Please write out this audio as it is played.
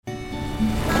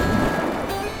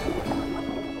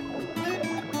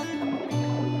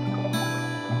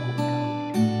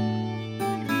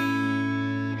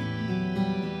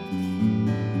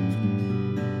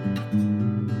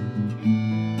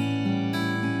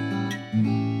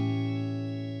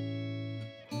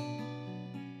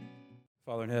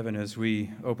Father in heaven, as we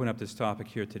open up this topic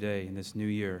here today in this new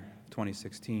year,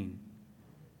 2016,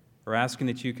 we're asking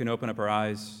that you can open up our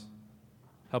eyes,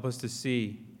 help us to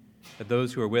see that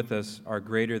those who are with us are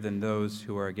greater than those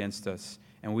who are against us,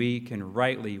 and we can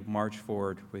rightly march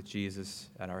forward with Jesus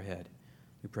at our head.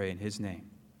 We pray in his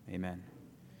name. Amen.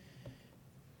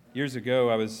 Years ago,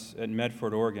 I was at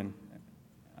Medford, Oregon.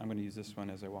 I'm going to use this one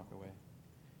as I walk away.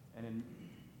 And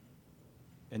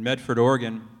in Medford,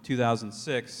 Oregon,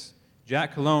 2006,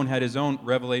 Jack Calone had his own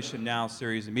Revelation Now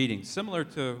series of meetings, similar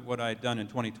to what I had done in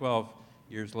 2012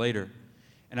 years later.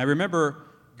 And I remember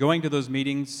going to those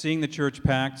meetings, seeing the church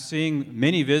packed, seeing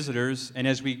many visitors, and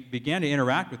as we began to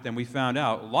interact with them, we found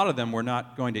out a lot of them were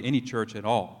not going to any church at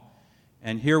all.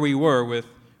 And here we were with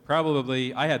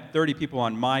probably, I had 30 people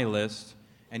on my list,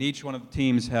 and each one of the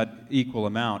teams had equal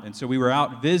amount. And so we were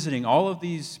out visiting all of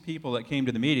these people that came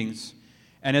to the meetings,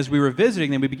 and as we were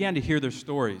visiting them, we began to hear their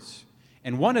stories.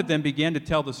 And one of them began to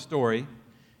tell the story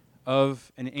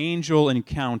of an angel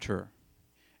encounter.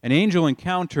 An angel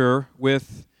encounter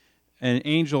with an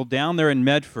angel down there in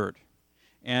Medford.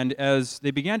 And as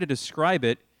they began to describe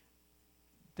it,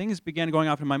 things began going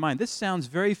off in my mind. This sounds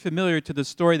very familiar to the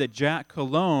story that Jack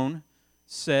Calone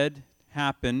said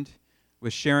happened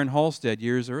with Sharon Halstead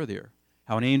years earlier.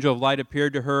 How an angel of light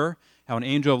appeared to her, how an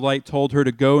angel of light told her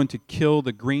to go and to kill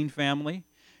the Green family.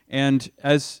 And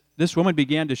as this woman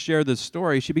began to share this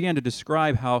story, she began to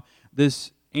describe how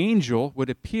this angel would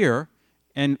appear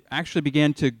and actually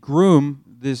began to groom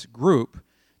this group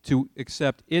to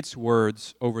accept its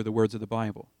words over the words of the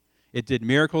Bible. It did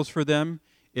miracles for them.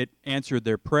 It answered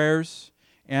their prayers.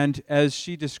 And as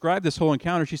she described this whole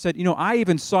encounter, she said, I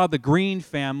even saw the Green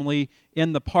family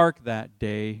in the park that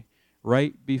day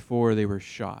right before they were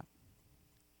shot.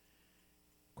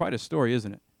 Quite a story,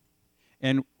 isn't it?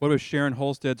 And what was Sharon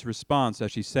Halstead's response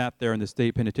as she sat there in the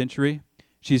state penitentiary?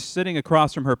 She's sitting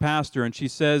across from her pastor, and she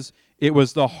says, "It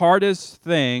was the hardest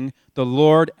thing the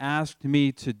Lord asked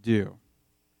me to do."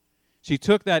 She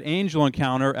took that angel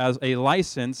encounter as a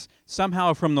license,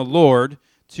 somehow from the Lord,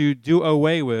 to do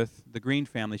away with the Green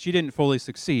family. She didn't fully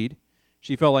succeed.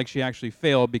 She felt like she actually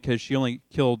failed because she only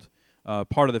killed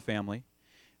part of the family,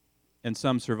 and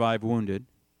some survived wounded.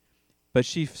 But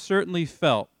she certainly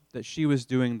felt that she was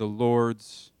doing the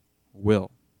Lord's will.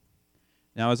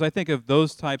 Now, as I think of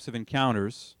those types of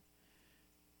encounters,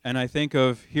 and I think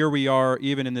of here we are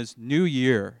even in this new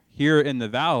year, here in the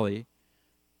valley,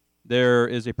 there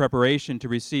is a preparation to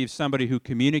receive somebody who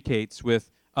communicates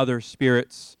with other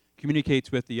spirits,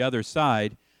 communicates with the other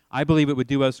side. I believe it would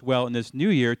do us well in this new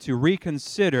year to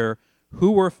reconsider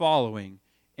who we're following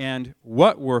and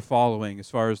what we're following as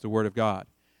far as the Word of God.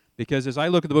 Because as I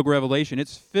look at the book of Revelation,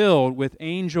 it's filled with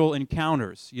angel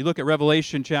encounters. You look at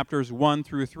Revelation chapters 1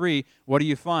 through 3, what do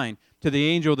you find? To the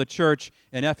angel of the church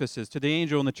in Ephesus, to the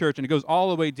angel in the church, and it goes all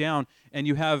the way down, and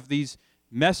you have these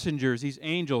messengers, these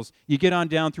angels. You get on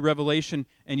down through Revelation,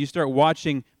 and you start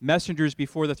watching messengers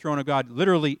before the throne of God,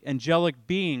 literally angelic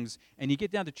beings, and you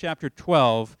get down to chapter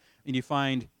 12, and you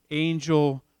find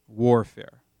angel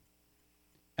warfare.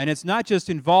 And it's not just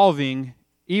involving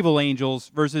evil angels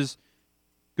versus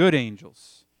good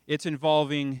angels. It's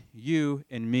involving you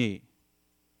and me,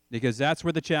 because that's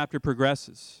where the chapter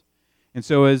progresses. And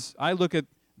so as I look at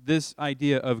this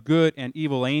idea of good and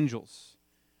evil angels,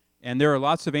 and there are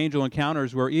lots of angel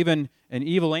encounters where even an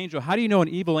evil angel, how do you know an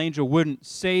evil angel wouldn't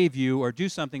save you or do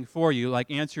something for you, like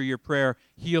answer your prayer,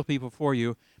 heal people for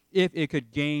you, if it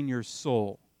could gain your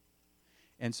soul?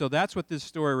 And so that's what this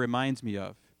story reminds me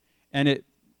of. And it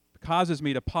causes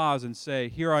me to pause and say,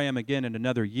 here I am again in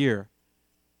another year.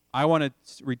 I want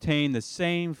to retain the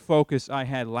same focus I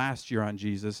had last year on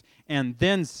Jesus, and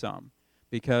then some,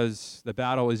 because the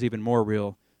battle is even more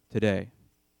real today.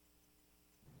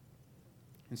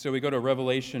 And so we go to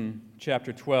Revelation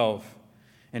chapter 12,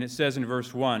 and it says in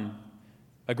verse 1,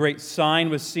 "A great sign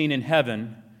was seen in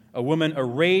heaven, a woman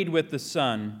arrayed with the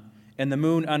sun, and the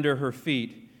moon under her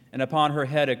feet, and upon her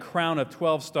head a crown of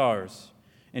 12 stars.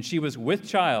 And she was with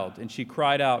child, and she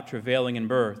cried out, travailing in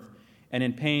birth, and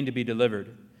in pain to be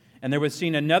delivered. And there was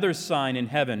seen another sign in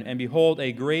heaven, and behold,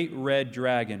 a great red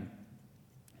dragon,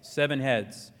 7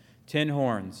 heads, 10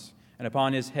 horns, and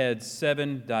upon his head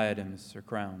 7 diadems or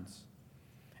crowns.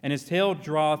 And his tail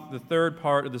draweth the third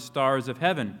part of the stars of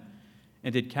heaven,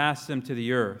 and did cast them to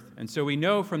the earth." And so we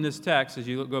know from this text, as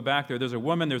you go back there's a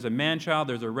woman, there's a man-child,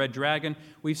 there's a red dragon.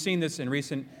 We've seen this in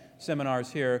recent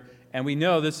seminars here. And we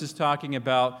know this is talking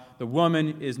about the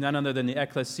woman is none other than the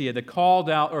ecclesia, the called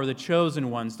out or the chosen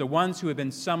ones, the ones who have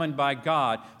been summoned by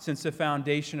God since the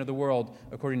foundation of the world,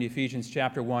 according to Ephesians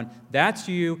chapter 1. That's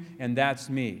you and that's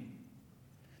me.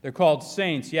 They're called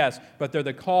saints, yes, but they're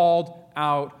the called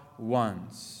out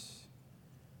ones.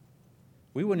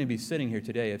 We wouldn't be sitting here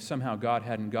today if somehow God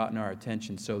hadn't gotten our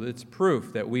attention. So it's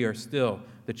proof that we are still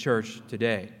the church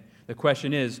today. The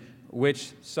question is,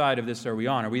 which side of this are we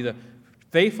on? Are we the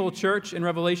faithful church in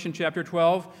Revelation chapter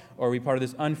 12, or are we part of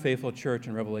this unfaithful church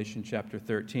in Revelation chapter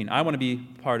 13? I want to be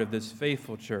part of this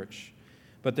faithful church.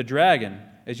 But the dragon,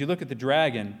 as you look at the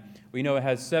dragon, we know it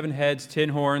has 7 heads, 10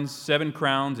 horns, 7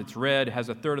 crowns. It's red, it has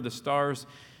a third of the stars.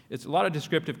 It's a lot of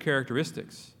descriptive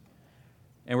characteristics.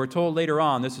 And we're told later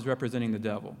on this is representing the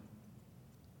devil.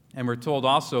 And we're told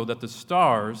also that the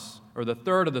stars, or the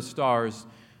third of the stars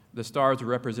are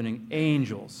representing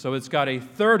angels. So it's got a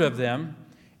third of them.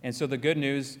 And so the good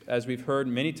news, as we've heard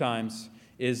many times,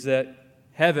 is that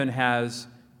heaven has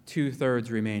 2/3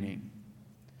 remaining.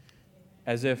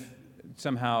 As if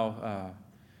somehow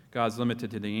God's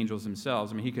limited to the angels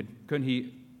themselves. I mean, couldn't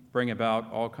he bring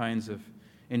about all kinds of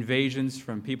invasions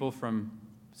from people, from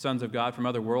sons of God, from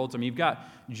other worlds? I mean, you've got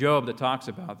Job that talks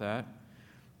about that.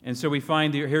 And so we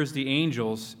find here's the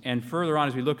angels, and further on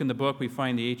as we look in the book, we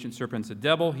find the ancient serpent's the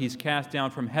devil. He's cast down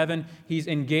from heaven. He's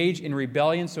engaged in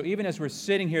rebellion. So even as we're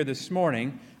sitting here this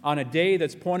morning, on a day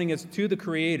that's pointing us to the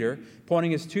Creator,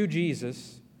 pointing us to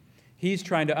Jesus, he's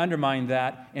trying to undermine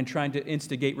that and trying to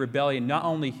instigate rebellion, not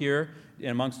only here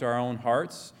amongst our own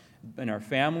hearts, in our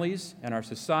families, and our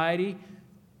society.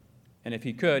 And if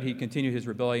he could, he'd continue his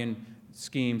rebellion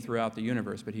scheme throughout the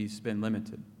universe, but he's been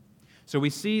limited. So we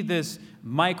see this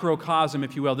microcosm,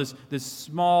 if you will, this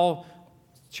small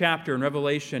chapter in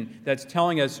Revelation that's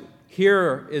telling us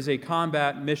here is a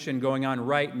combat mission going on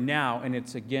right now, and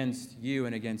it's against you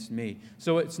and against me.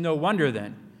 So it's no wonder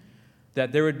then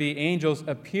that there would be angels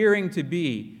appearing to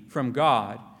be from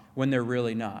God when they're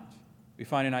really not. We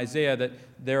find in Isaiah that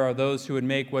there are those who would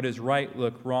make what is right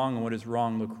look wrong and what is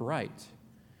wrong look right.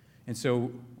 And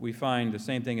so we find the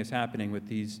same thing is happening with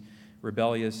these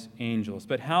rebellious angels.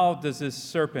 But how does this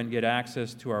serpent get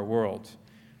access to our world?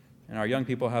 And our young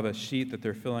people have a sheet that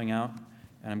they're filling out,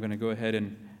 and I'm going to go ahead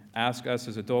and ask us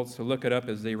as adults to look it up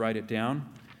as they write it down.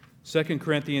 2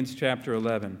 Corinthians chapter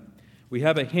 11. We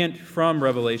have a hint from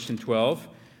Revelation 12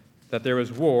 that there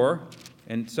was war,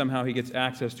 and somehow he gets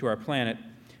access to our planet.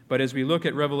 But as we look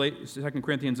at 2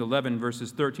 Corinthians 11,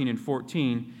 verses 13 and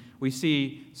 14, we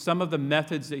see some of the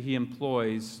methods that he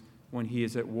employs when he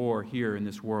is at war here in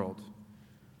this world.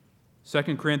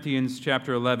 2 Corinthians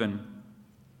chapter 11,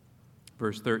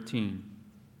 verse 13.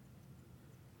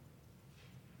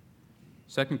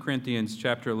 2 Corinthians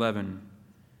chapter 11,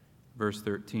 verse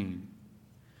 13.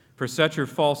 For such are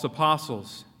false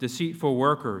apostles, deceitful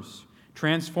workers,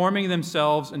 transforming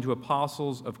themselves into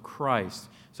apostles of Christ.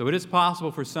 So it is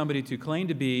possible for somebody to claim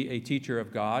to be a teacher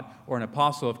of God or an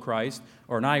apostle of Christ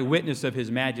or an eyewitness of his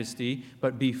majesty,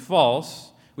 but be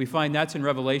false. We find that's in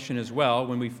Revelation as well,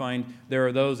 when we find there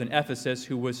are those in Ephesus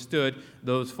who withstood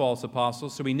those false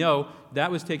apostles. So we know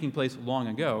that was taking place long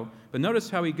ago. But notice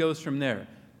how he goes from there.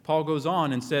 Paul goes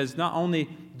on and says, not only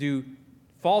do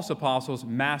false apostles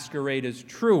masquerade as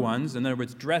true ones, in other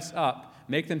words, dress up,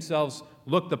 make themselves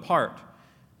look the part,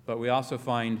 but we also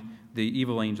find the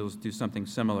evil angels do something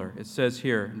similar. It says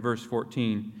here in verse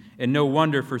 14, and no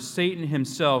wonder, for Satan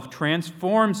himself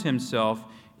transforms himself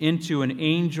into an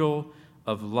angel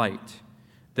of light.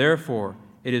 Therefore,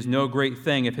 it is no great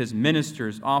thing if his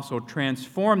ministers also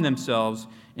transform themselves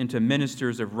into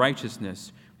ministers of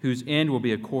righteousness, whose end will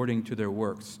be according to their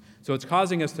works. So it's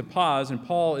causing us to pause, and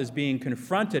Paul is being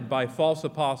confronted by false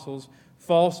apostles,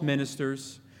 false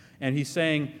ministers, and he's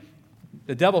saying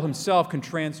the devil himself can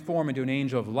transform into an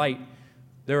angel of light.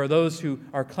 There are those who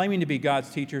are claiming to be God's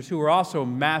teachers who are also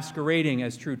masquerading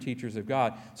as true teachers of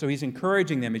God. So he's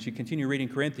encouraging them, as you continue reading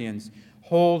Corinthians,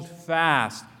 hold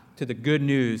fast to the good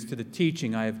news, to the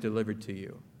teaching I have delivered to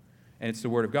you. And it's the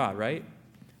Word of God, right?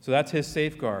 So that's his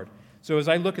safeguard. So as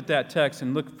I look at that text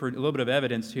and look for a little bit of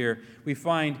evidence here, we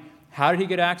find, how did he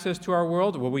get access to our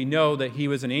world? Well, we know that he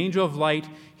was an angel of light,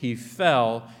 he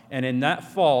fell, and in that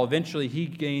fall, eventually he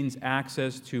gains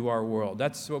access to our world.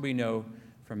 That's what we know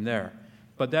from there.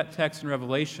 But that text in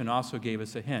Revelation also gave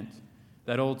us a hint,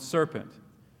 that old serpent.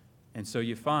 And so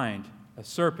you find a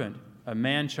serpent, a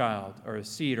man-child, or a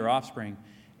seed or offspring,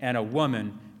 and a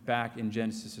woman back in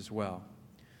Genesis as well.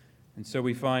 And so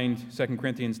we find 2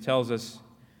 Corinthians tells us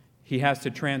he has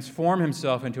to transform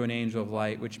himself into an angel of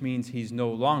light, which means he's no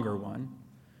longer one,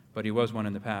 but he was one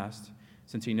in the past,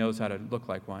 since he knows how to look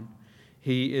like one.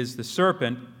 He is the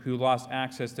serpent who lost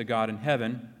access to God in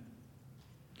heaven.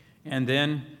 And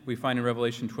then we find in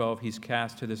Revelation 12, he's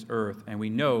cast to this earth. And we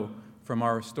know from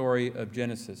our story of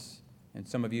Genesis, and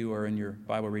some of you are in your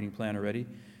Bible reading plan already,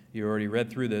 you already read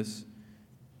through this,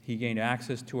 he gained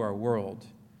access to our world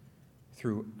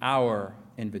through our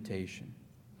invitation.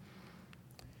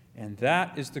 And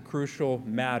that is the crucial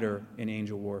matter in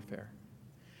angel warfare.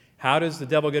 How does the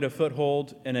devil get a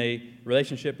foothold in a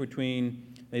relationship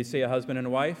between, they say, a husband and a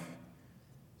wife?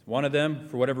 One of them,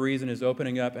 for whatever reason, is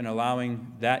opening up and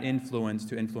allowing that influence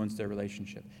to influence their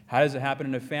relationship. How does it happen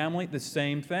in a family? The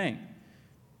same thing.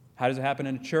 How does it happen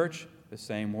in a church? The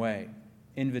same way.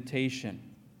 Invitation.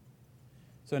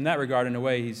 So in that regard, in a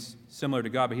way, he's similar to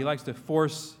God, but he likes to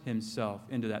force himself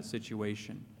into that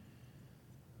situation.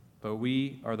 But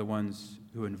we are the ones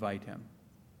who invite him.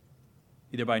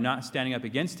 Either by not standing up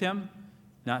against him,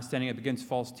 not standing up against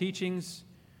false teachings,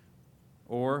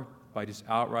 or by just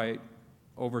outright,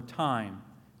 over time,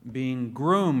 being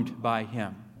groomed by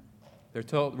him. We're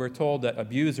told that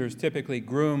abusers typically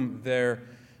groom the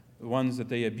ones that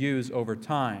they abuse over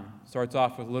time. Starts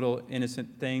off with little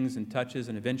innocent things and touches,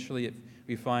 and eventually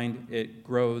we find it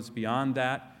grows beyond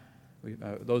that.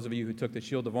 Those of you who took the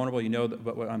Shield of Vulnerable, you know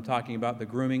what I'm talking about, the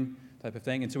grooming type of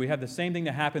thing. And so we have the same thing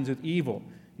that happens with evil.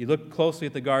 You look closely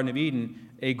at the Garden of Eden,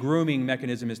 a grooming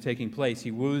mechanism is taking place.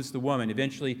 He woos the woman.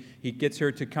 Eventually, he gets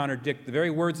her to contradict the very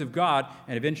words of God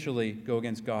and eventually go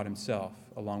against God himself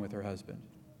along with her husband.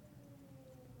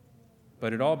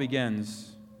 But it all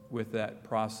begins with that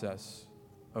process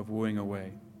of wooing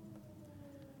away.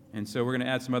 And so we're going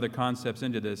to add some other concepts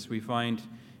into this. We find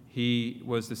he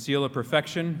was the seal of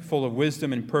perfection, full of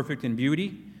wisdom and perfect in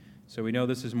beauty. So we know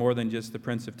this is more than just the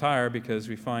Prince of Tyre, because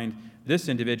we find this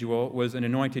individual was an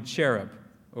anointed cherub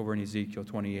over in Ezekiel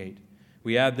 28.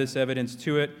 We add this evidence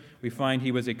to it. We find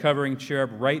he was a covering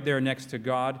cherub right there next to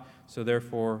God. So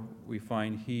therefore, we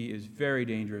find he is very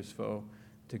dangerous foe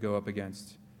to go up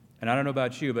against. And I don't know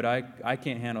about you, but I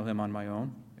can't handle him on my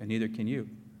own, and neither can you.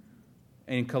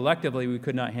 And collectively, we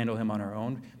could not handle him on our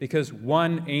own, because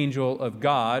one angel of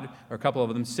God, or a couple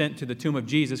of them, sent to the tomb of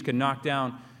Jesus could knock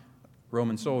down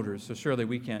Roman soldiers. So surely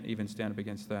we can't even stand up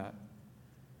against that.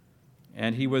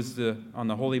 And he was on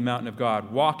the holy mountain of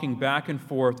God, walking back and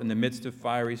forth in the midst of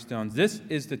fiery stones. This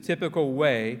is the typical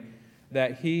way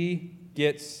that he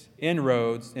gets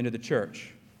inroads into the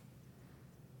church.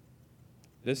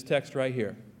 This text right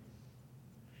here.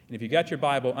 And if you got your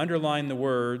Bible, underline the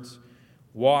words,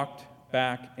 walked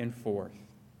back and forth.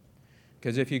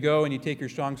 Because if you go and you take your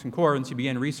Strong's Concordance, you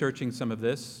begin researching some of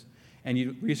this, and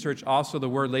you research also the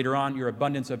word later on, your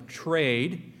abundance of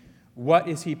trade. What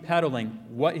is he peddling?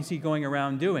 What is he going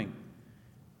around doing?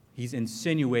 He's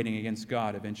insinuating against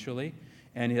God eventually,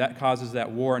 and that causes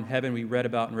that war in heaven we read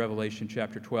about in Revelation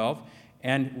chapter 12.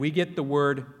 And we get the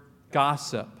word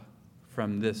gossip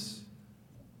from this,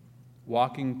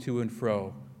 walking to and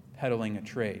fro, peddling a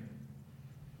trade.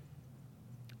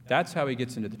 That's how he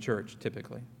gets into the church,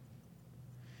 typically.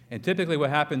 And typically what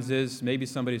happens is maybe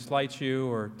somebody slights you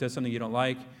or does something you don't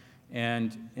like,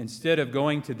 and instead of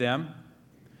going to them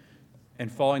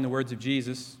and following the words of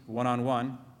Jesus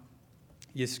one-on-one,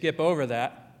 you skip over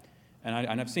that, and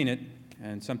I've seen it,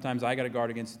 and sometimes I got to guard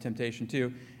against the temptation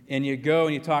too, and you go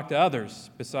and you talk to others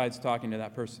besides talking to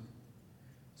that person.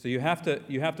 So you have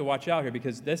to watch out here,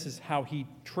 because this is how he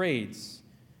trades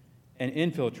and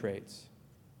infiltrates.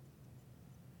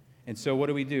 And so what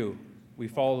do? We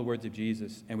follow the words of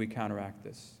Jesus, and we counteract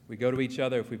this. We go to each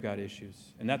other if we've got issues.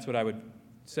 And that's what I would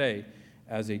say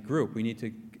as a group. We need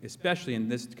to, especially in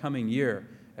this coming year,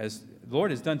 as the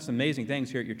Lord has done some amazing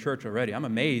things here at your church already. I'm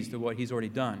amazed at what he's already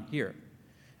done here.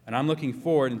 And I'm looking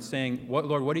forward and saying,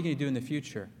 Lord, what are you going to do in the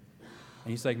future?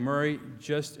 And he's like, Murray,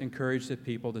 just encourage the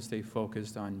people to stay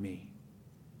focused on me.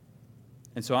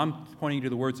 And so I'm pointing to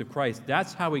the words of Christ.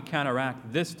 That's how we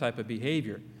counteract this type of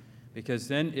behavior. Because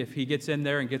then if he gets in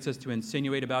there and gets us to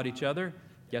insinuate about each other,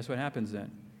 guess what happens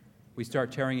then? We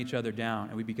start tearing each other down,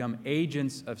 and we become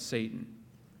agents of Satan.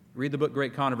 Read the book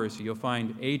Great Controversy. You'll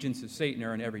find agents of Satan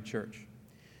are in every church.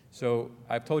 So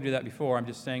I've told you that before. I'm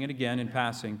just saying it again in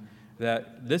passing,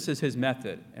 that this is his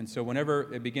method. And so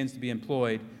whenever it begins to be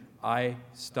employed, I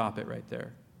stop it right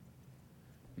there.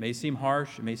 It may seem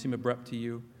harsh. It may seem abrupt to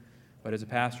you. But as a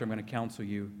pastor, I'm going to counsel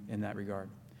you in that regard.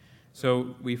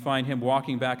 So we find him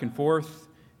walking back and forth.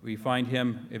 We find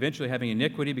him eventually having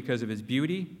iniquity because of his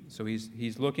beauty. So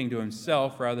he's looking to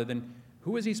himself rather than,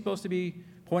 who is he supposed to be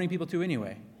pointing people to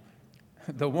anyway?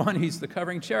 The one he's the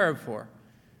covering cherub for,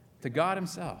 to God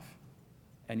himself.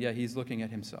 And yet he's looking at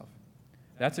himself.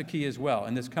 That's a key as well.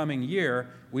 In this coming year,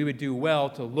 we would do well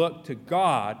to look to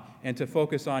God and to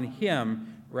focus on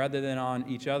him rather than on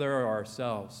each other or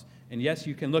ourselves. And yes,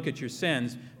 you can look at your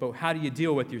sins, but how do you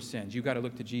deal with your sins? You've got to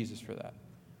look to Jesus for that.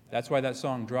 That's why that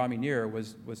song, Draw Me Near,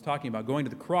 was talking about going to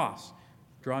the cross.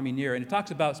 Draw me near. And it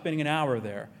talks about spending an hour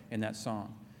there in that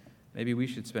song. Maybe we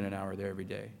should spend an hour there every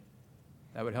day.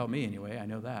 That would help me anyway. I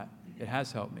know that. It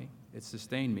has helped me. It's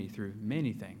sustained me through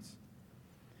many things.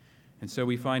 And so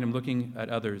we find him looking at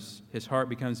others. His heart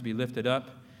becomes to be lifted up.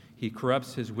 He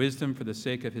corrupts his wisdom for the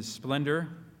sake of his splendor.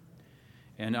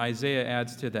 And Isaiah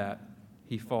adds to that,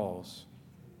 he falls.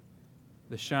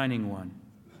 The shining one,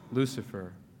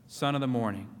 Lucifer, son of the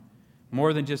morning,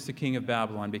 more than just the king of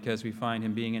Babylon, because we find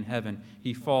him being in heaven.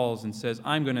 He falls and says,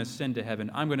 I'm going to ascend to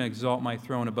heaven. I'm going to exalt my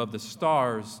throne above the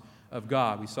stars of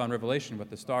God. We saw in Revelation what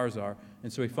the stars are.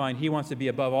 And so we find he wants to be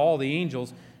above all the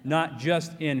angels, not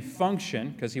just in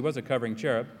function, because he was a covering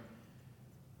cherub,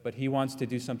 but he wants to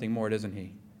do something more, doesn't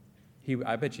he?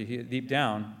 I bet you deep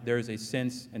down there is a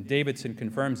sense, and Davidson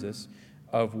confirms this,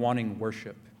 of wanting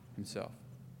worship himself.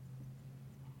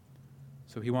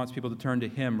 So he wants people to turn to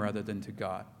him rather than to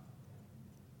God.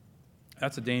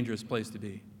 That's a dangerous place to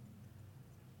be.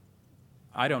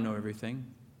 I don't know everything.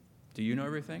 Do you know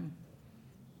everything?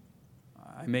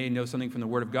 I may know something from the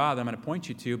Word of God that I'm going to point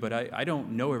you to, but I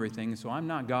don't know everything, so I'm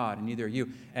not God, and neither are you.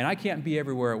 And I can't be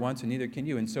everywhere at once, and neither can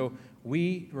you. And so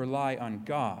we rely on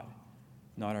God,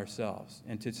 not ourselves.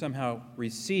 And to somehow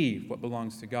receive what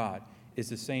belongs to God is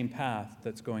the same path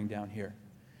that's going down here.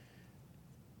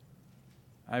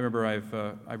 I remember I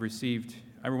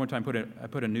remember one time I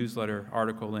put a newsletter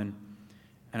article in,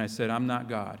 and I said, I'm not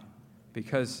God,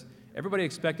 because everybody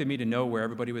expected me to know where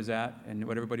everybody was at and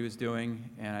what everybody was doing,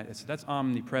 and I said, that's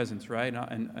omnipresence, right?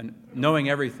 And knowing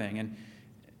everything,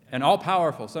 and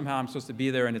all-powerful. Somehow I'm supposed to be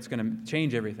there, and it's going to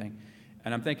change everything.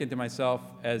 And I'm thinking to myself,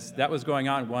 as that was going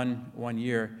on one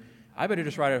year, I better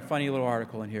just write a funny little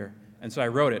article in here. And so I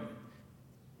wrote it.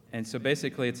 And so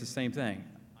basically it's the same thing.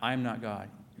 I'm not God.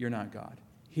 You're not God.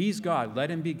 He's God. Let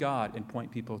him be God and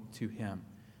point people to him.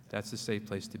 That's the safe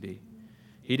place to be.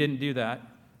 He didn't do that.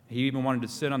 He even wanted to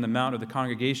sit on the mount of the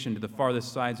congregation to the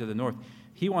farthest sides of the north.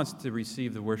 He wants to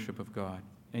receive the worship of God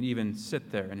and even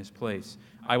sit there in his place.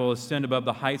 I will ascend above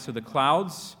the heights of the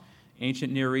clouds.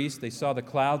 Ancient Near East, they saw the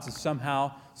clouds as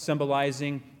somehow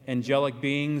symbolizing angelic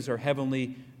beings or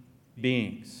heavenly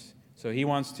beings. So he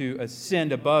wants to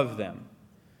ascend above them.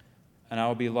 And I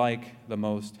will be like the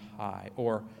Most High,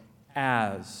 or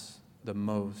as the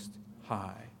Most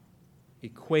High,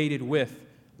 equated with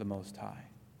the Most High.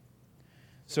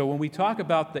 So when we talk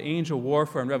about the angel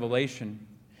warfare in Revelation,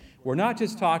 we're not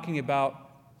just talking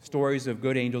about stories of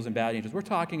good angels and bad angels. We're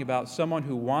talking about someone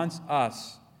who wants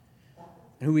us,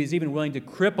 and who is even willing to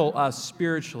cripple us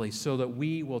spiritually so that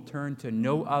we will turn to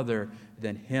no other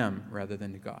than him rather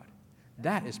than to God.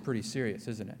 That is pretty serious,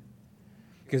 isn't it?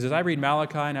 Because as I read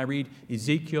Malachi and I read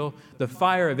Ezekiel, the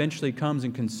fire eventually comes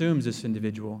and consumes this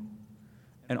individual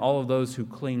and all of those who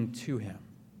cling to him.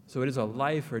 So it is a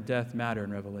life or death matter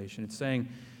in Revelation. It's saying,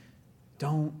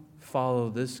 don't follow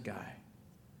this guy.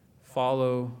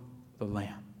 Follow the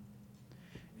Lamb.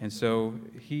 And so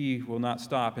he will not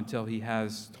stop until he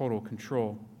has total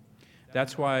control.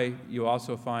 That's why you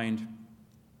also find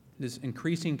this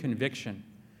increasing conviction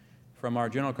from our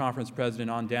General Conference president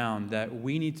on down that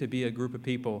we need to be a group of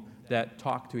people that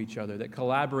talk to each other, that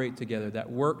collaborate together, that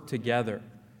work together.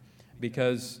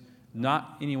 Because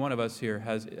not any one of us here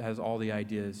has all the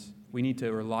ideas. We need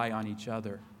to rely on each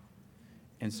other.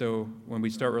 And so when we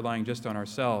start relying just on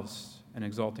ourselves and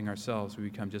exalting ourselves, we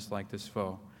become just like this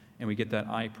foe. And we get that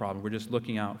I problem. We're just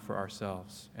looking out for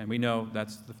ourselves. And we know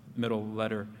that's the middle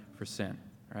letter for sin,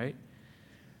 right?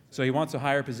 So he wants a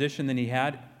higher position than he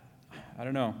had. I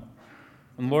don't know.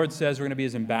 When the Lord says we're going to be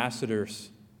his ambassadors,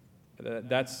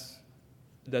 that's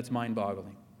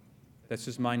mind-boggling. That's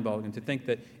just mind-boggling. To think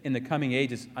that in the coming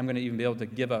ages, I'm going to even be able to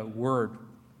give a word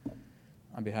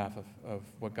on behalf of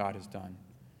what God has done.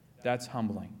 That's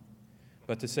humbling.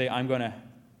 But to say I'm going to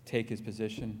take his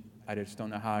position, I just don't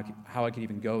know how I could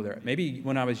even go there. Maybe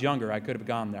when I was younger, I could have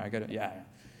gone there.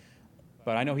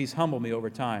 But I know he's humbled me over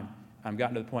time. I've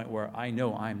gotten to the point where I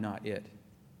know I'm not it.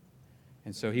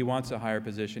 And so he wants a higher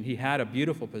position. He had a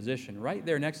beautiful position right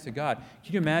there next to God.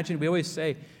 Can you imagine? We always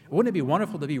say, wouldn't it be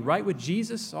wonderful to be right with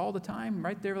Jesus all the time,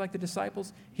 right there like the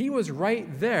disciples? He was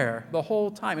right there the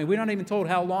whole time. And we're not even told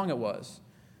how long it was.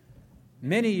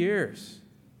 Many years.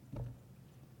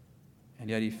 And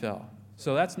yet he fell.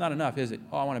 So that's not enough, is it?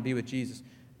 Oh, I want to be with Jesus.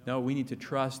 No, we need to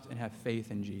trust and have faith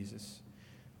in Jesus.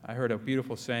 I heard a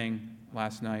beautiful saying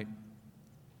last night,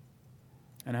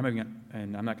 and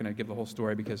I'm not going to give the whole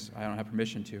story because I don't have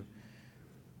permission to,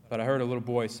 but I heard a little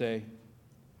boy say,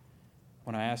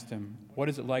 when I asked him, what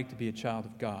is it like to be a child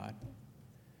of God?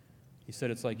 He said,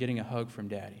 it's like getting a hug from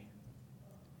Daddy.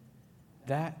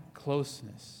 That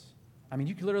closeness. I mean,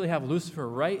 you could literally have Lucifer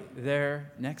right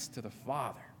there next to the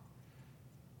Father.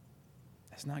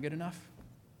 That's not good enough.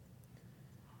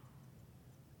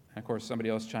 And of course, somebody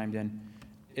else chimed in,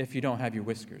 if you don't have your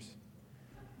whiskers.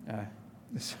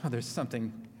 So there's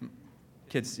something,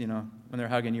 kids, when they're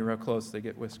hugging you real close, they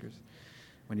get whiskers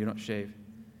when you don't shave.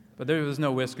 But there was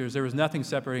no whiskers. There was nothing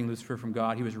separating Lucifer from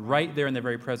God. He was right there in the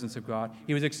very presence of God.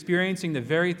 He was experiencing the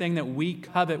very thing that we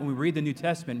covet when we read the New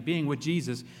Testament, being with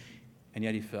Jesus, and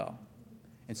yet he fell.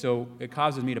 And so it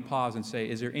causes me to pause and say,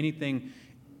 is there anything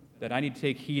that I need to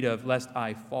take heed of lest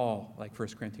I fall, like 1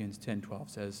 Corinthians 10:12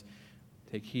 says,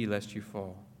 take heed lest you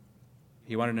fall.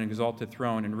 He wanted an exalted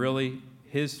throne, and really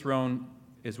his throne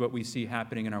is what we see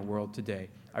happening in our world today.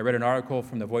 I read an article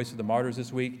from the Voice of the Martyrs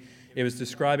this week. It was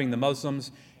describing the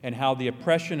Muslims and how the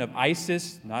oppression of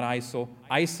ISIS, not ISIL,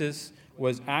 ISIS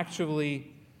was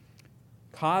actually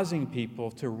causing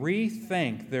people to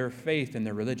rethink their faith and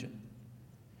their religion.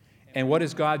 And what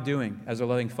is God doing as a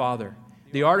loving Father?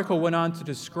 The article went on to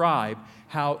describe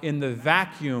how in the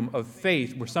vacuum of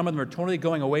faith, where some of them are totally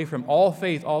going away from all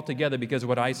faith altogether because of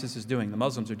what ISIS is doing, the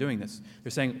Muslims are doing this.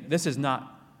 They're saying, this is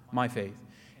not my faith.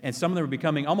 And some of them are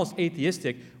becoming almost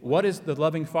atheistic. What does the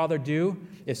loving Father do?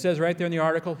 It says right there in the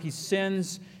article, he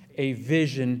sends a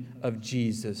vision of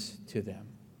Jesus to them.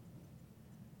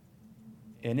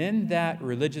 And in that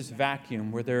religious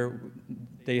vacuum where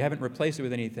they haven't replaced it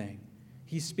with anything,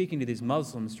 he's speaking to these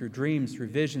Muslims through dreams, through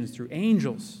visions, through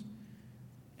angels.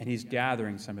 And he's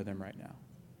gathering some of them right now.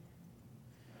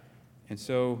 And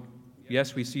so,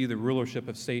 yes, we see the rulership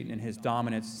of Satan and his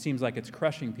dominance. It seems like it's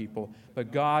crushing people.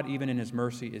 But God, even in his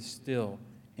mercy, is still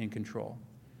in control.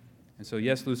 And so,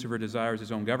 yes, Lucifer desires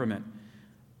his own government.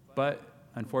 But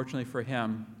unfortunately for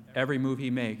him, every move he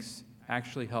makes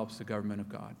actually helps the government of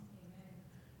God.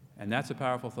 And that's a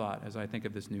powerful thought as I think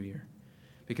of this new year.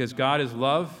 Because God is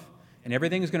love, and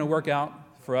everything is going to work out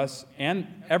for us and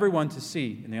everyone to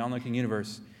see in the onlooking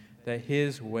universe that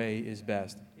his way is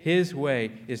best. His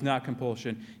way is not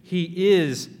compulsion. He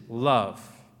is love.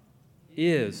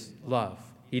 Is love.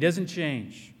 He doesn't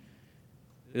change.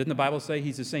 Doesn't the Bible say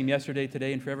he's the same yesterday,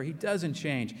 today, and forever? He doesn't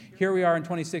change. Here we are in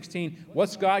 2016.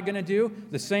 What's God going to do?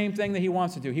 The same thing that he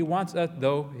wants to do. He wants us,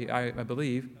 though, I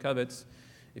believe, covets,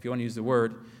 if you want to use the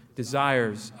word,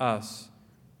 desires us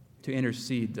to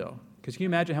intercede, though. Because can you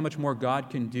imagine how much more God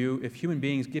can do if human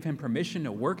beings give him permission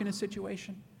to work in a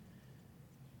situation?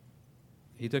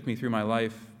 He took me through my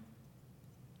life,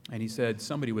 and he said,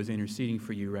 somebody was interceding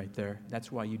for you right there.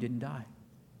 That's why you didn't die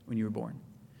when you were born.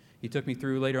 He took me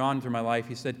through later on through my life.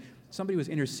 He said, somebody was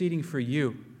interceding for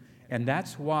you, and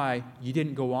that's why you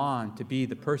didn't go on to be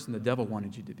the person the devil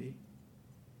wanted you to be.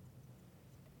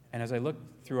 And as I look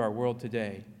through our world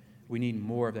today, we need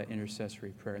more of that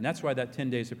intercessory prayer. And that's why that 10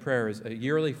 days of prayer is a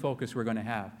yearly focus we're going to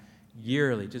have.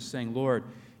 Yearly, just saying, Lord,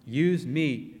 use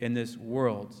me in this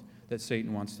world that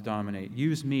Satan wants to dominate.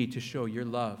 Use me to show your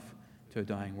love to a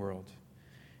dying world.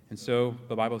 And so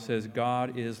the Bible says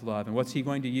God is love. And what's he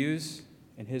going to use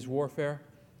in his warfare?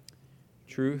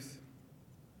 Truth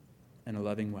and a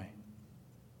loving way.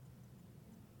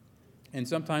 And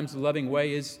sometimes the loving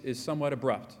way is somewhat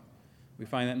abrupt. We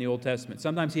find that in the Old Testament.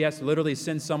 Sometimes he has to literally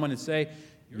send someone and say,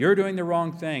 you're doing the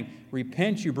wrong thing.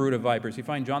 Repent, you brood of vipers. You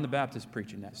find John the Baptist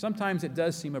preaching that. Sometimes it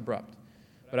does seem abrupt.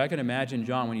 But I can imagine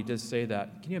John when he does say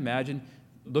that. Can you imagine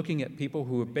looking at people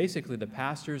who are basically the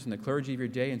pastors and the clergy of your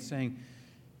day and saying,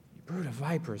 you brood of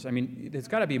vipers? I mean, there's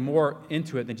got to be more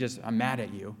into it than just, I'm mad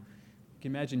at you.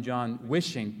 Can you imagine John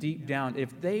wishing deep down,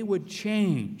 if they would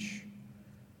change,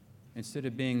 instead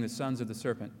of being the sons of the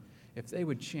serpent, if they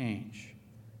would change,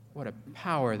 what a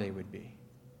power they would be.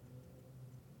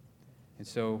 And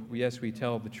so, yes, we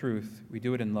tell the truth. We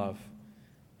do it in love.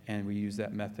 And we use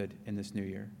that method in this new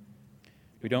year.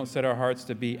 We don't set our hearts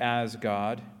to be as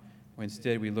God.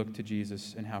 Instead, we look to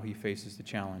Jesus and how he faces the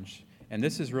challenge. And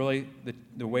this is really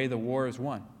the way the war is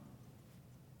won.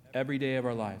 Every day of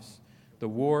our lives. The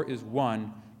war is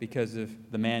won because of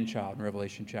the man-child in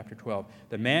Revelation chapter 12.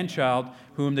 The man-child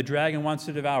whom the dragon wants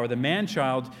to devour. The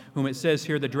man-child whom it says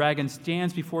here the dragon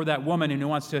stands before that woman and who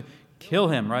wants to kill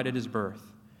him right at his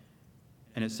birth.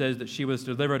 And it says that she was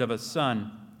delivered of a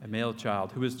son, a male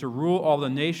child, who is to rule all the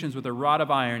nations with a rod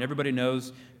of iron. Everybody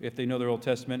knows, if they know their Old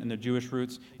Testament and their Jewish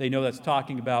roots, they know that's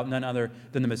talking about none other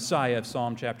than the Messiah of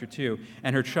Psalm chapter 2.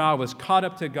 And her child was caught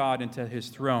up to God into his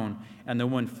throne, and the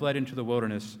woman fled into the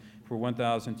wilderness for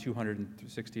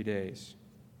 1,260 days.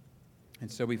 And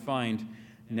so we find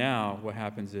now what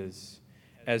happens is,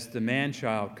 as the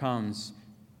man-child comes,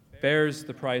 bears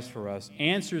the price for us,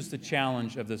 answers the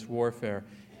challenge of this warfare,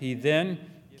 he then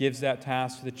gives that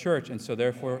task to the church. And so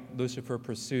therefore, Lucifer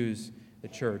pursues the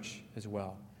church as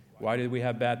well. Why did we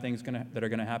have bad things that are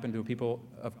going to happen to people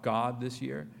of God this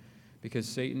year? Because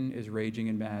Satan is raging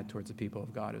and mad towards the people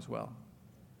of God as well.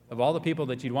 of all the people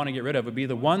that you'd want to get rid of would be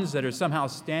the ones that are somehow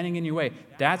standing in your way.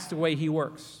 That's the way he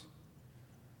works.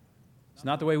 It's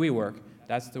not the way we work.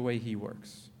 That's the way he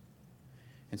works.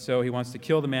 And so he wants to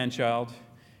kill the man-child,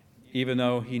 even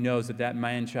though he knows that that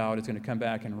man-child is going to come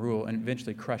back and rule and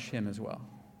eventually crush him as well.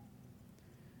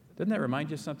 Doesn't that remind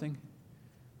you of something?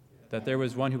 That there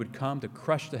was one who would come to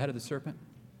crush the head of the serpent?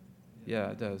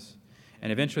 Yeah, it does.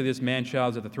 And eventually this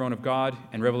man-child is at the throne of God,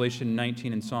 and Revelation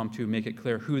 19 and Psalm 2 make it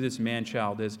clear who this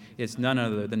man-child is. It's none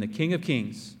other than the King of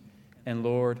Kings and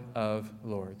Lord of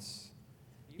Lords.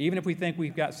 Even if we think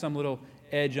we've got some little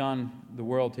edge on the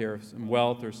world here, some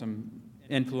wealth or some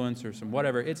influence or some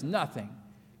whatever, it's nothing.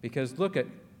 Because look at,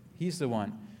 he's the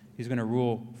one who's going to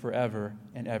rule forever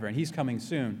and ever. And he's coming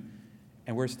soon,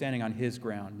 and we're standing on his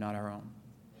ground, not our own.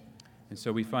 And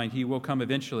so we find he will come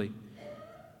eventually.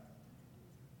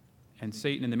 And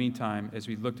Satan, in the meantime, as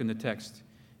we looked in the text,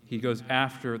 he goes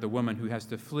after the woman who has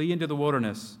to flee into the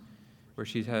wilderness where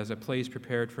she has a place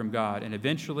prepared from God. And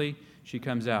eventually she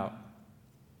comes out.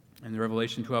 And the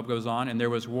Revelation 12 goes on, and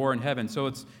there was war in heaven. So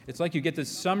it's like you get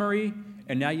this summary,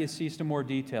 and now you see some more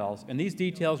details. And these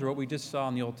details are what we just saw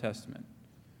in the Old Testament.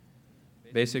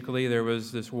 Basically, there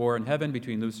was this war in heaven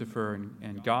between Lucifer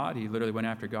and God. He literally went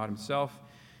after God himself.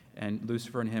 And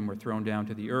Lucifer and him were thrown down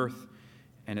to the earth.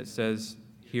 And it says,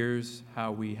 here's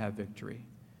how we have victory.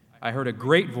 I heard a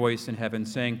great voice in heaven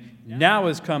saying, now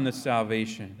has come the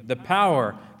salvation, the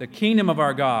power, the kingdom of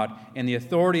our God, and the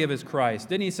authority of his Christ.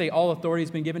 Didn't he say, all authority has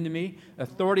been given to me?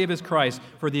 Authority of his Christ.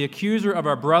 For the accuser of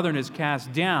our brethren is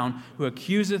cast down, who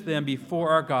accuseth them before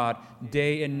our God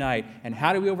day and night. And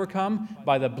how do we overcome?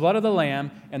 By the blood of the Lamb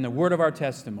and the word of our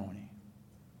testimony.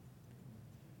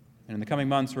 And in the coming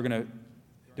months, we're going to,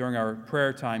 during our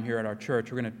prayer time here at our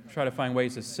church, we're going to try to find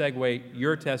ways to segue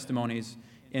your testimonies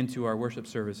into our worship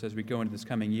service as we go into this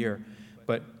coming year.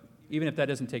 But even if that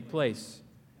doesn't take place,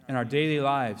 in our daily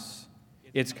lives,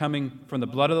 it's coming from the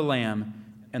blood of the Lamb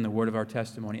and the word of our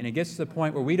testimony. And it gets to the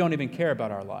point where we don't even care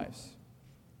about our lives.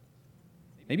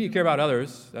 Maybe you care about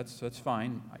others. That's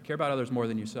fine. I care about others more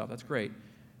than yourself. That's great.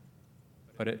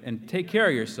 And take care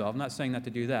of yourself. I'm not saying not to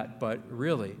do that. But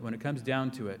really, when it comes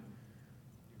down to it,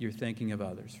 you're thinking of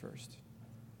others first.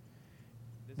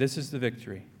 This is the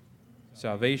victory.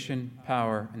 Salvation,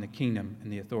 power, and the kingdom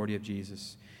and the authority of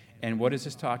Jesus. And what is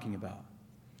this talking about?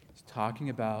 It's talking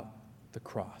about the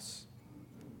cross.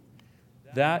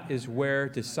 That is where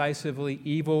decisively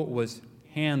evil was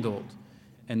handled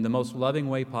in the most loving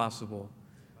way possible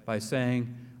by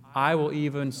saying, I will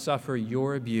even suffer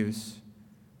your abuse,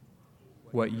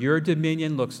 what your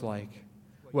dominion looks like,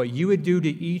 what you would do to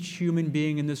each human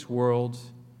being in this world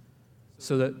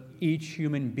so that each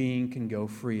human being can go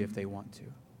free if they want to.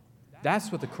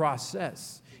 That's what the cross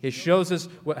says. It shows us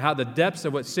how the depths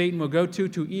of what Satan will go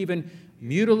to even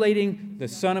mutilating the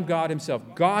Son of God himself.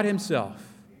 God himself.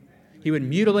 He would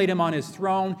mutilate him on his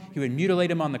throne. He would mutilate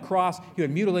him on the cross. He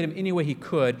would mutilate him any way he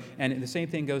could. And the same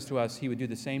thing goes to us. He would do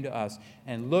the same to us.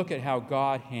 And look at how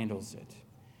God handles it.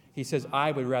 He says,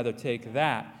 I would rather take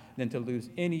that than to lose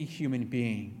any human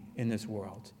being in this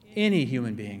world. Any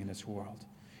human being in this world.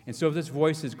 And so if this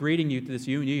voice is greeting you to this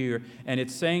new year, and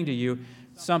it's saying to you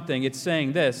something, it's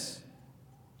saying this: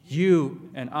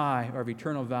 you and I are of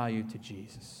eternal value to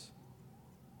Jesus.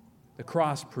 The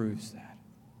cross proves that.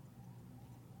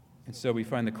 And so we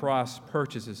find the cross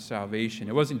purchases salvation.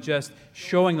 It wasn't just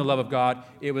showing the love of God,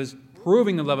 it was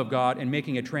proving the love of God and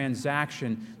making a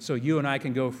transaction so you and I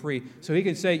can go free. So he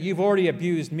can say, you've already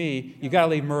abused me, you've got to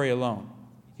leave Murray alone.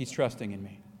 He's trusting in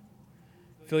me.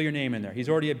 Fill your name in there. He's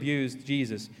already abused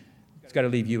Jesus. He's got to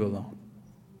leave you alone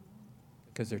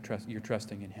because you're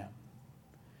trusting in him.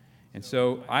 And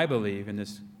so I believe in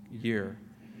this year,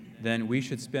 then we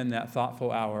should spend that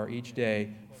thoughtful hour each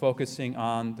day focusing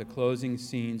on the closing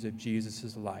scenes of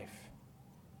Jesus' life.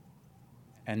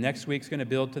 And next week's going to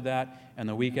build to that, and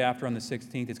the week after on the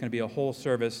 16th, it's going to be a whole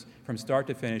service from start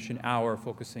to finish, an hour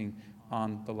focusing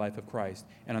on the life of Christ.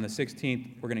 And on the 16th,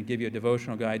 we're going to give you a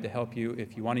devotional guide to help you,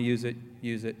 if you want to use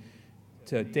it,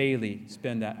 to daily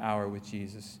spend that hour with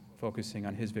Jesus, focusing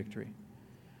on his victory.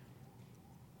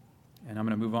 And I'm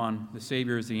going to move on. The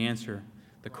Savior is the answer.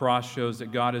 The cross shows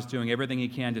that God is doing everything he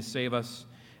can to save us,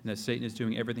 and that Satan is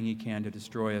doing everything he can to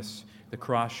destroy us. The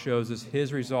cross shows us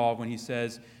his resolve when he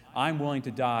says, I'm willing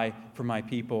to die for my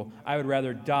people. I would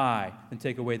rather die than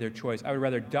take away their choice. I would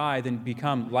rather die than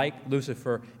become like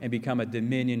Lucifer and become a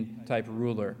dominion-type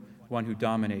ruler, one who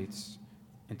dominates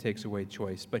and takes away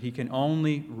choice. But he can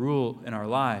only rule in our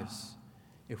lives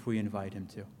if we invite him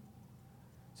to.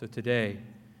 So today,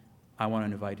 I want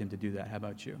to invite him to do that. How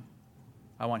about you?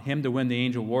 I want him to win the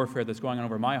angel warfare that's going on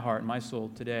over my heart and my soul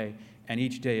today and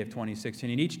each day of 2016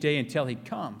 and each day until he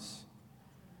comes.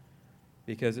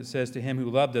 Because it says, to him who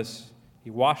loved us,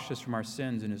 he washed us from our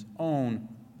sins in his own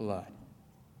blood.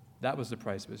 That was the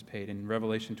price that was paid. And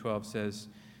Revelation 12 says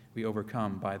we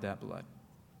overcome by that blood.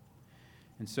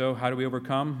 And so how do we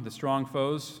overcome the strong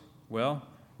foes? Well,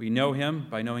 we know him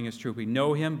by knowing his truth. We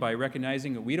know him by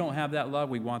recognizing that we don't have that love.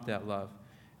 We want that love.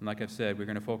 And like I've said, we're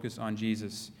going to focus on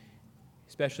Jesus,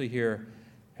 especially here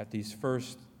at these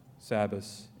first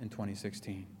Sabbaths in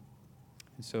 2016.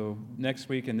 And so next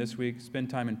week and this week,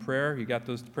 spend time in prayer. You got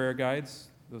those prayer guides.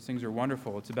 Those things are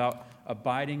wonderful. It's about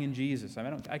abiding in Jesus.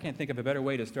 I can't think of a better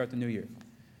way to start the new year.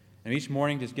 And each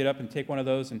morning, just get up and take one of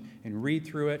those and read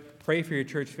through it. Pray for your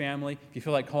church family. If you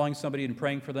feel like calling somebody and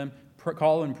praying for them,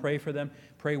 call and pray for them.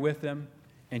 Pray with them.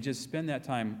 And just spend that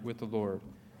time with the Lord.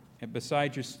 And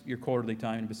besides your quarterly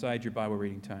time and besides your Bible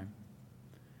reading time.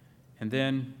 And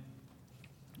then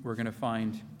we're going to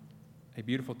find a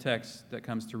beautiful text that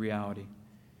comes to reality.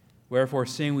 Wherefore,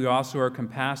 seeing we also are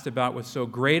compassed about with so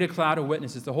great a cloud of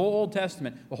witnesses, the whole Old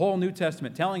Testament, the whole New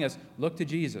Testament, telling us, look to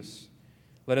Jesus.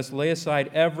 Let us lay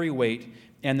aside every weight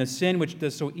and the sin which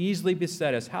does so easily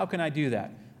beset us. How can I do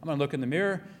that? I'm going to look in the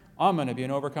mirror. I'm going to be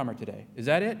an overcomer today. Is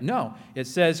that it? No. It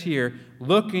says here,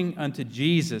 looking unto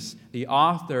Jesus, the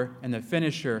author and the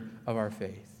finisher of our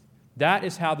faith. That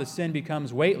is how the sin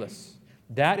becomes weightless.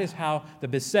 That is how the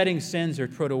besetting sins are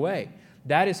put away.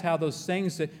 That is how those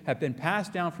things that have been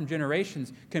passed down from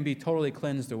generations can be totally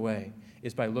cleansed away,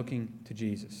 is by looking to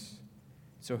Jesus.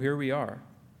 So here we are.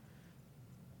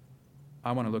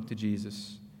 I want to look to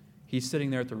Jesus. He's sitting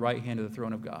there at the right hand of the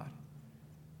throne of God.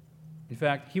 In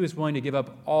fact, he was willing to give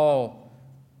up all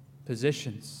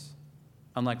positions,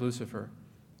 unlike Lucifer,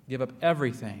 give up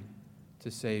everything to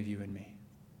save you and me.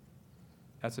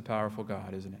 That's a powerful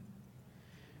God, isn't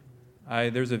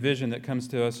it? There's a vision that comes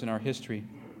to us in our history.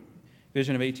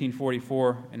 Vision of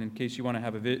 1844, and in case you want to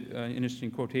have an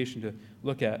interesting quotation to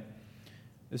look at,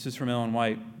 this is from Ellen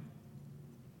White.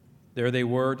 There they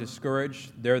were,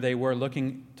 discouraged. There they were,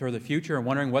 looking toward the future and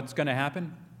wondering what's going to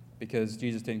happen, because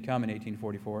Jesus didn't come in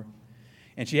 1844.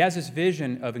 And she has this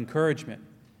vision of encouragement,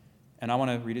 and I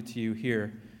want to read it to you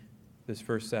here, this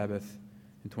first Sabbath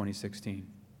in 2016.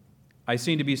 I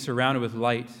seem to be surrounded with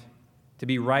light, to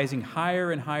be rising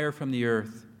higher and higher from the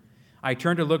earth. I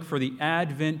turn to look for the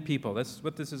Advent people. That's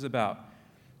what this is about.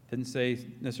 It didn't say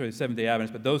necessarily Seventh-day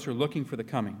Adventists, but those who are looking for the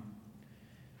coming.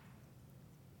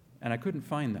 And I couldn't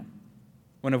find them.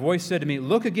 When a voice said to me,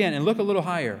 look again and look a little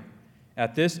higher.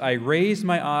 At this, I raised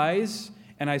my eyes,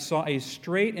 and I saw a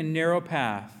straight and narrow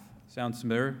path. Sounds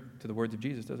familiar to the words of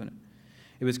Jesus, doesn't it?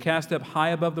 It was cast up high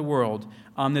above the world.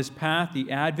 On this path, the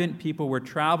Advent people were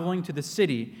traveling to the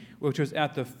city, which was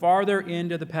at the farther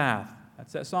end of the path.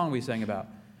 That's that song we sang about.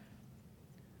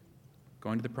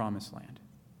 Going to the promised land.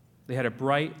 They had a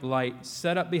bright light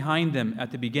set up behind them at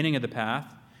the beginning of the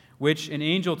path, which an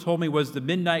angel told me was the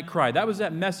midnight cry. That was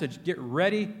that message, get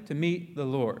ready to meet the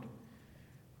Lord.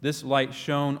 This light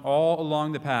shone all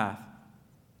along the path,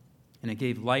 and it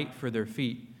gave light for their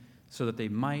feet so that they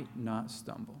might not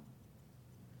stumble.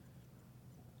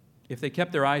 If they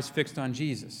kept their eyes fixed on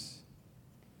Jesus,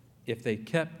 if they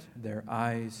kept their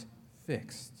eyes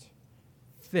fixed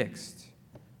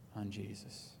on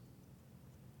Jesus,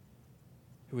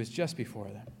 who is just before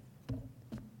them.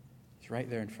 He's right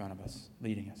there in front of us,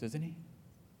 leading us, isn't he?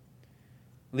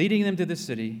 Leading them to the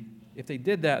city. If they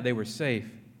did that, they were safe.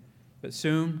 But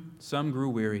soon, some grew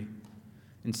weary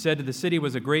and said that the city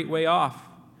was a great way off.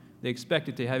 They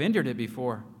expected to have entered it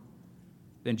before.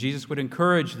 Then Jesus would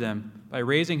encourage them by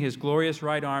raising his glorious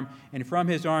right arm, and from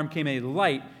his arm came a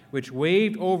light which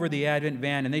waved over the Advent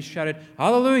van, and they shouted,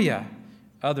 Hallelujah!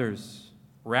 Others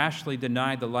rashly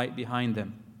denied the light behind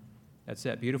them. That's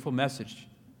that beautiful message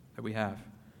that we have.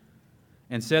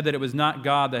 And said that it was not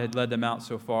God that had led them out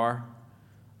so far.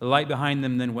 The light behind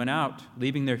them then went out,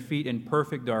 leaving their feet in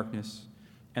perfect darkness,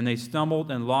 and they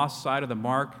stumbled and lost sight of the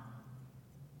mark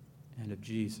and of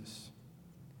Jesus,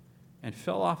 and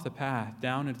fell off the path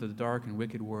down into the dark and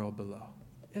wicked world below.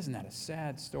 Isn't that a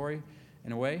sad story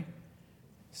in a way?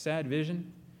 Sad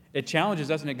vision. It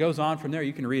challenges us, and it goes on from there.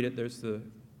 You can read it. There's the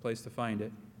place to find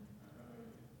it.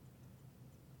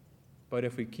 But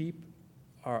if we keep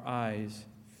our eyes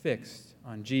fixed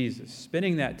on Jesus,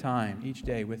 spending that time each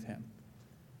day with him,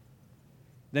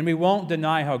 then we won't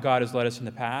deny how God has led us in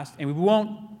the past, and we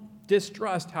won't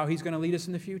distrust how he's going to lead us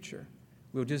in the future.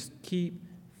 We'll just keep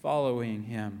following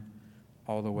him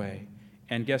all the way.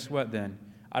 And guess what then?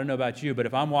 I don't know about you, but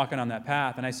if I'm walking on that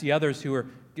path and I see others who are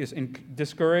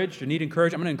discouraged or need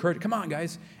encouragement, I'm going to encourage, come on,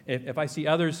 guys. If I see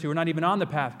others who are not even on the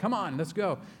path, come on, let's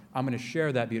go. I'm going to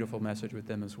share that beautiful message with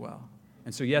them as well.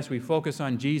 And so, yes, we focus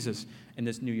on Jesus in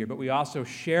this new year, but we also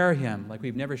share him like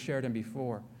we've never shared him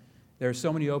before. There are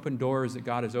so many open doors that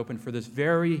God has opened for this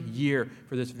very year,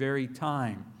 for this very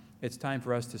time. It's time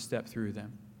for us to step through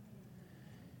them.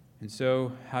 And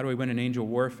so, how do we win an angel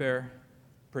warfare?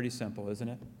 Pretty simple, isn't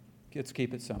it? Let's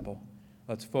keep it simple.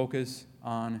 Let's focus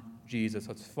on Jesus.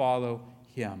 Let's follow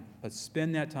him. Let's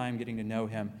spend that time getting to know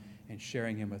him and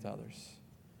sharing him with others.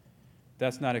 If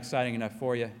that's not exciting enough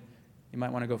for you, you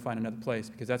might want to go find another place,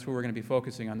 because that's where we're going to be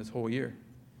focusing on this whole year.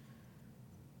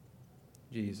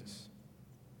 Jesus.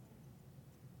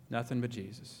 Nothing but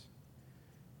Jesus.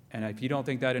 And if you don't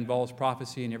think that involves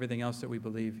prophecy and everything else that we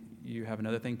believe, you have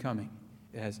another thing coming.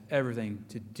 It has everything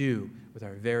to do with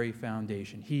our very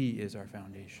foundation. He is our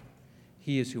foundation.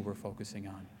 He is who we're focusing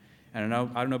on. And I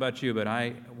don't know about you, but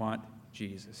I want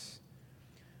Jesus.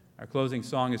 Our closing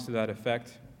song is to that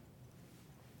effect.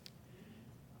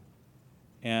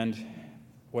 And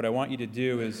what I want you to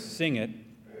do is sing it.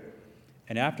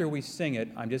 And after we sing it,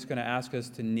 I'm just going to ask us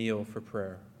to kneel for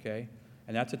prayer, okay?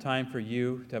 And that's a time for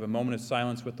you to have a moment of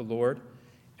silence with the Lord,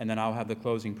 and then I'll have the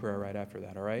closing prayer right after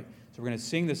that, all right? So we're going to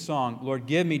sing this song, Lord,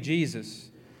 give me Jesus.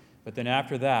 But then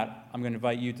after that, I'm going to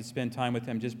invite you to spend time with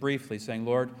him just briefly, saying,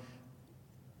 Lord,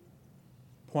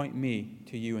 point me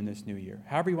to you in this new year.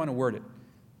 However you want to word it,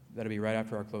 that'll be right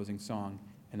after our closing song,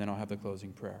 and then I'll have the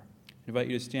closing prayer. I invite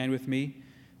you to stand with me,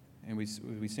 and we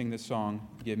sing this song,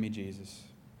 Give Me Jesus.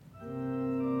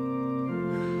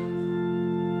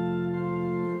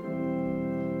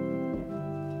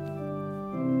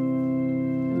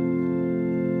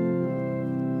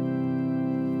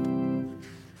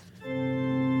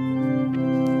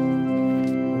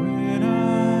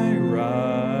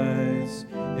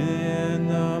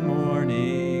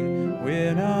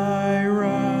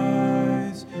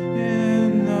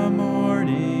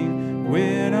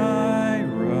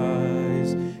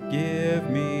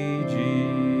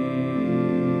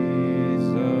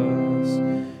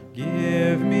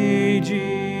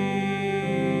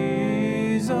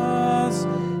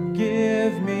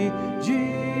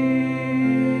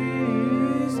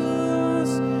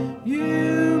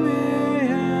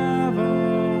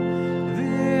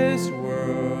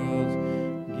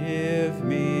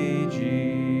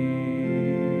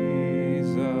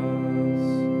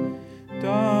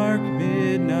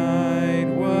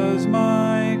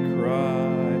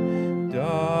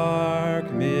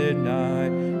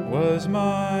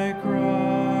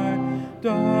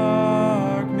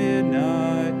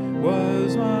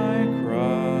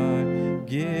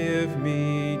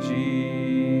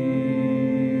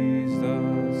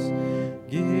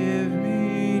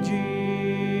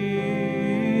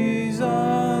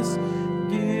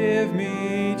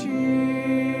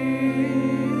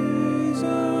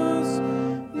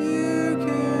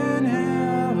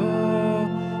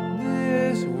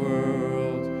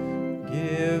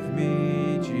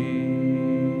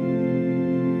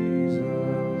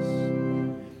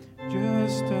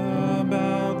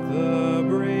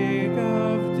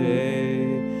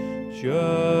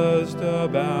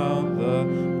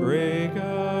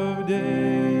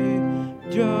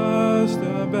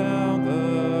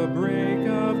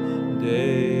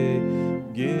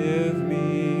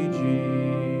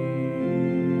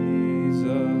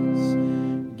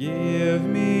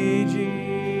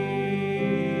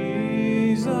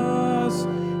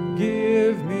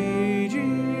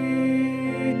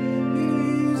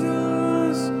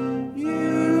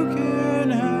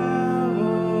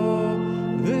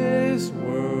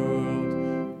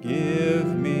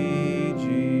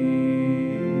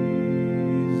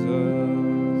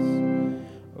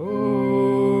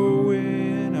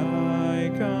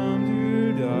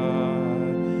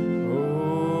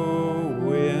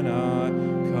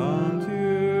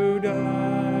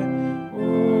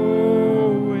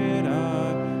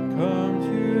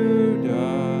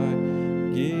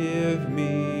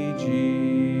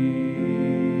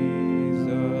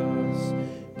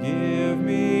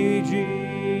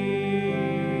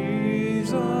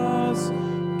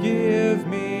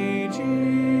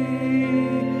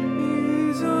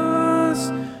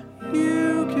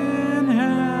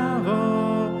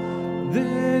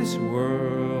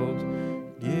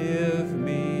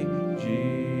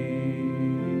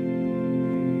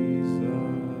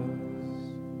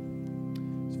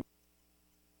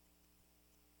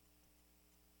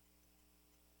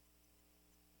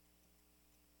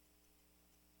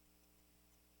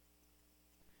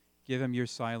 Give him your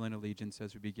silent allegiance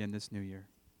as we begin this new year.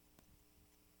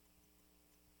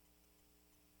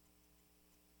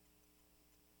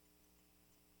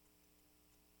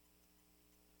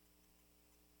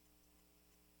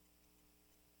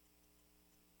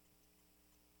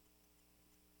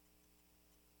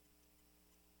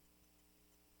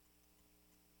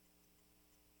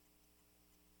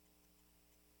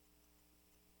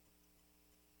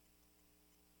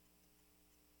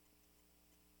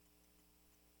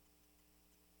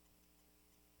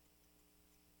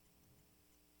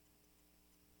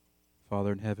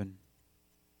 Father in heaven.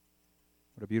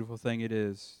 What a beautiful thing it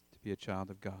is to be a child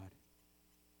of God.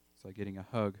 It's like getting a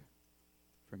hug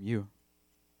from you.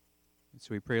 And so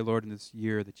we pray, Lord, in this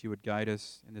year that you would guide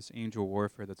us in this angel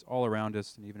warfare that's all around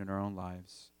us and even in our own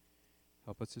lives.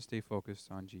 Help us to stay focused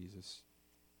on Jesus.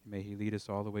 And may he lead us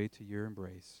all the way to your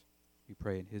embrace. We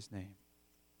pray in his name.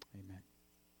 Amen.